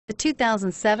The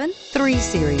 2007 3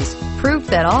 Series. Proof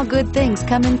that all good things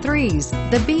come in threes.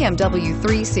 The BMW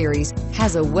 3 Series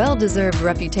has a well-deserved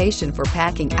reputation for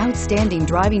packing outstanding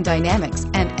driving dynamics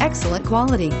and excellent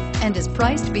quality and is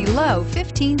priced below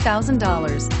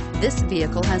 $15,000. This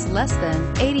vehicle has less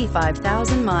than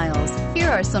 85,000 miles. Here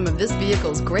are some of this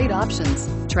vehicle's great options: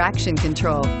 traction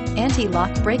control,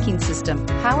 anti-lock braking system,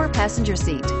 power passenger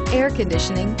seat, air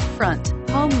conditioning, front,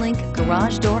 HomeLink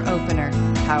garage door opener,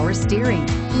 power steering,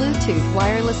 Bluetooth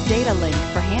wireless data link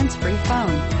for hands-free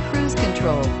phone, cruise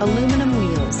control, aluminum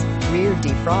wheels, rear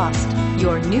defrost.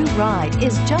 Your new ride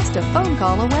is just a phone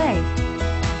call away.